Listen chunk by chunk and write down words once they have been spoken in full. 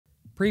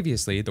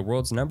Previously, the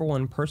world's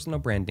 #1 personal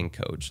branding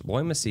coach,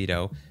 Loy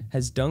Machedo,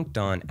 has dunked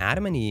on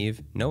Adam and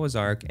Eve, Noah's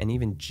Ark, and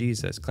even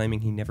Jesus, claiming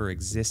he never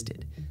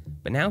existed.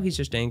 But now he's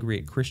just angry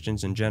at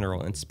Christians in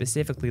general, and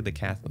specifically the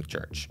Catholic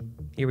Church.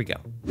 Here we go.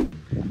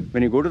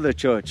 When you go to the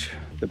church,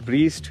 the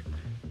priest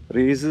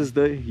raises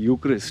the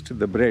Eucharist,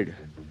 the bread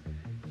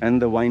and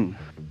the wine.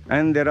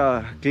 And there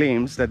are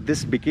claims that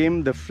this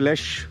became the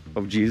flesh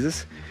of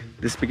Jesus,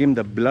 this became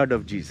the blood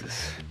of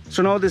Jesus.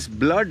 So now this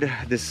blood,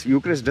 this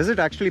Eucharist, does it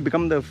actually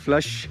become the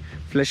flesh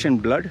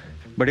and blood?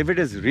 But if it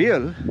is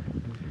real,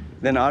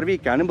 then are we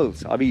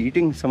cannibals? Are we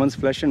eating someone's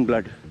flesh and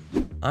blood?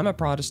 I'm a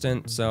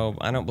Protestant, so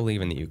I don't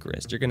believe in the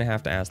Eucharist. You're going to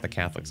have to ask the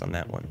Catholics on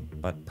that one.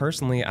 But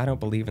personally, I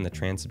don't believe in the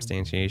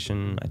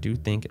transubstantiation. I do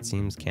think it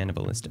seems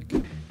cannibalistic.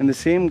 And the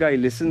same guy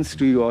listens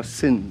to your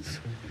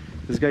sins.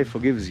 This guy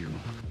forgives you.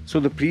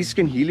 So the priest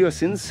can heal your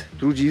sins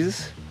through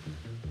Jesus?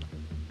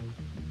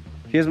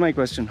 Here's my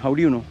question. How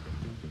do you know?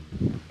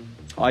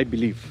 I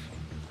believe.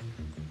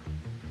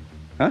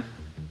 Huh?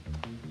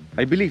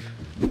 I believe.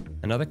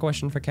 Another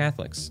question for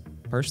Catholics.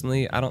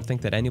 Personally, I don't think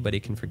that anybody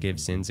can forgive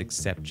sins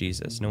except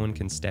Jesus. No one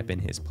can step in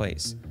his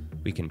place.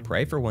 We can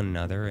pray for one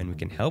another and we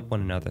can help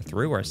one another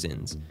through our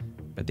sins,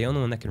 but the only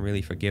one that can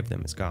really forgive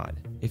them is God.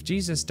 If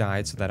Jesus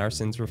died so that our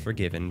sins were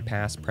forgiven,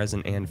 past,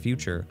 present, and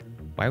future,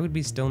 why would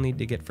we still need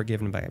to get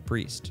forgiven by a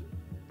priest?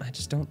 I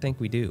just don't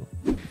think we do.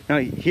 Now,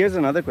 here's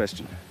another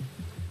question.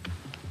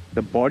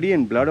 The body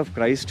and blood of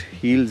Christ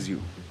heals you.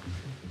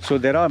 So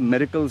there are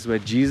miracles where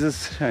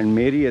Jesus and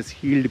Mary has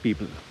healed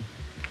people.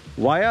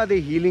 Why are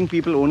they healing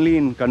people only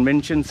in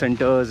convention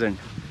centers and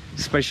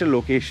special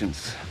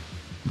occasions?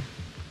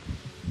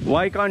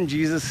 Why can't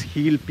Jesus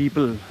heal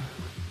people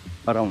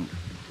around?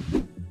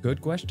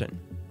 Good question.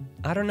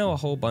 I don't know a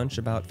whole bunch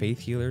about faith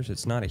healers.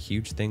 It's not a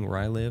huge thing where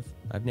I live.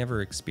 I've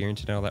never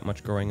experienced it all that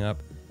much growing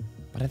up,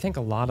 but I think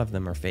a lot of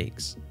them are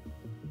fakes.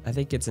 I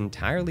think it's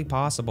entirely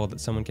possible that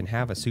someone can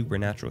have a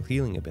supernatural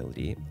healing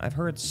ability. I've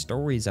heard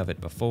stories of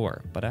it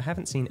before, but I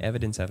haven't seen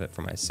evidence of it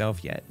for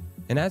myself yet.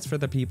 And as for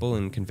the people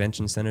in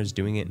convention centers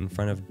doing it in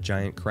front of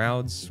giant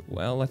crowds,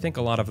 well, I think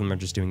a lot of them are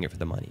just doing it for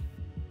the money.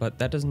 But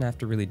that doesn't have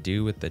to really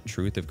do with the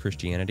truth of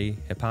Christianity.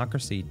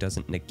 Hypocrisy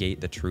doesn't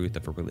negate the truth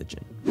of a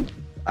religion.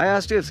 I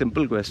asked you a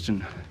simple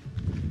question.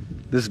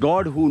 This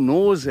God who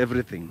knows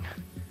everything,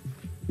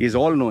 is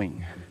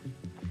all-knowing,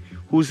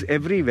 who's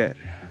everywhere,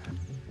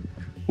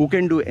 who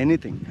can do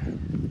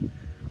anything,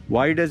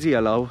 why does he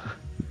allow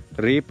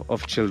rape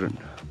of children?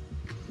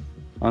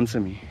 Answer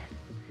me.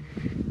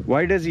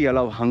 Why does he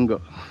allow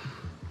hunger?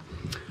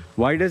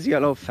 Why does he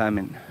allow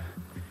famine?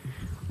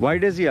 Why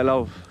does he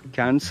allow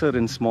cancer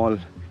in small,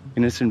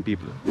 innocent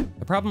people?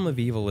 The problem of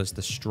evil is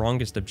the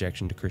strongest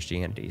objection to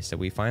Christianity, so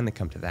we finally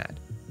come to that.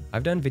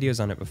 I've done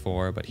videos on it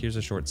before, but here's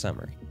a short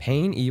summary.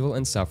 Pain, evil,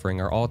 and suffering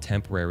are all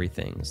temporary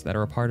things that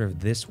are a part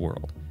of this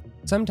world.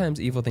 Sometimes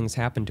evil things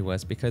happen to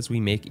us because we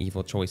make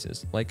evil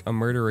choices, like a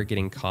murderer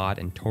getting caught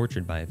and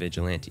tortured by a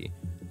vigilante.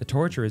 The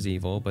torture is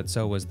evil, but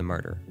so was the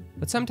murder.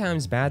 But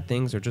sometimes bad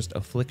things are just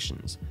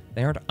afflictions.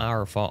 They aren't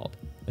our fault.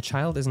 A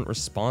child isn't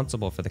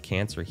responsible for the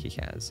cancer he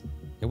has.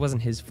 It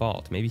wasn't his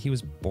fault. Maybe he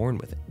was born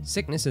with it.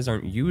 Sicknesses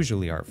aren't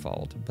usually our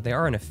fault, but they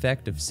are an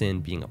effect of sin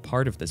being a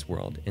part of this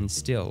world, and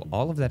still,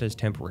 all of that is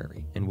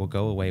temporary and will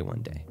go away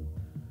one day.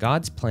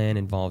 God's plan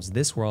involves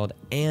this world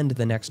and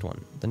the next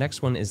one. The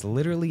next one is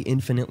literally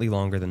infinitely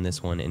longer than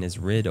this one and is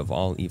rid of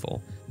all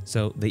evil.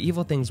 So the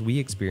evil things we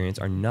experience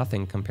are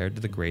nothing compared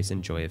to the grace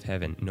and joy of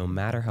heaven, no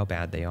matter how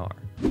bad they are.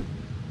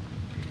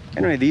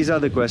 Anyway, these are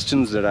the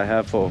questions that I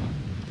have for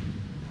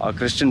our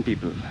Christian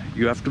people.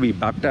 You have to be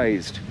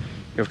baptized.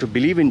 You have to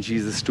believe in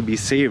Jesus to be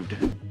saved.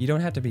 You don't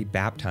have to be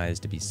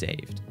baptized to be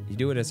saved. You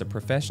do it as a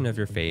profession of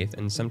your faith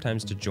and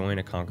sometimes to join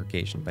a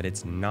congregation, but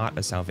it's not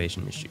a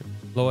salvation issue.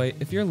 Loy,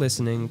 if you're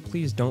listening,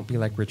 please don't be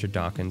like Richard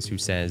Dawkins, who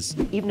says,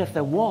 even if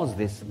there was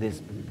this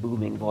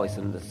booming voice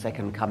and the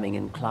second coming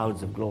in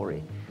clouds of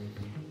glory,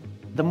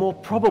 the more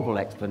probable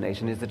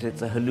explanation is that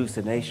it's a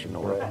hallucination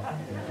or a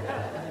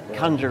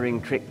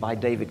conjuring trick by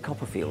David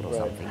Copperfield or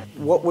something.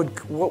 What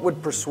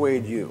would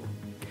persuade you?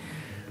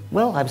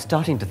 Well, I'm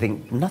starting to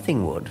think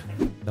nothing would.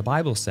 The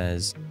Bible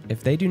says,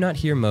 if they do not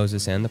hear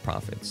Moses and the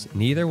prophets,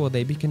 neither will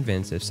they be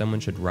convinced if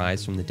someone should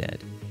rise from the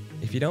dead.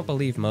 If you don't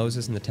believe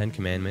Moses and the Ten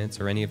Commandments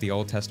or any of the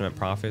Old Testament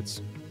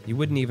prophets, you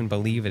wouldn't even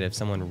believe it if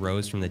someone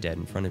rose from the dead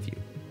in front of you.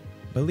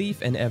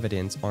 Belief and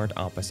evidence aren't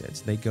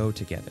opposites, they go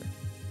together.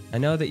 I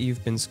know that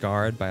you've been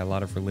scarred by a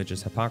lot of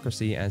religious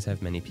hypocrisy, as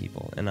have many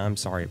people, and I'm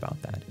sorry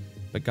about that.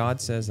 But God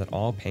says that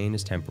all pain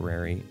is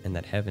temporary and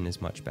that heaven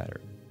is much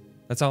better.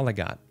 That's all I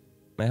got.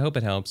 I hope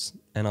it helps,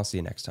 and I'll see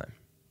you next time.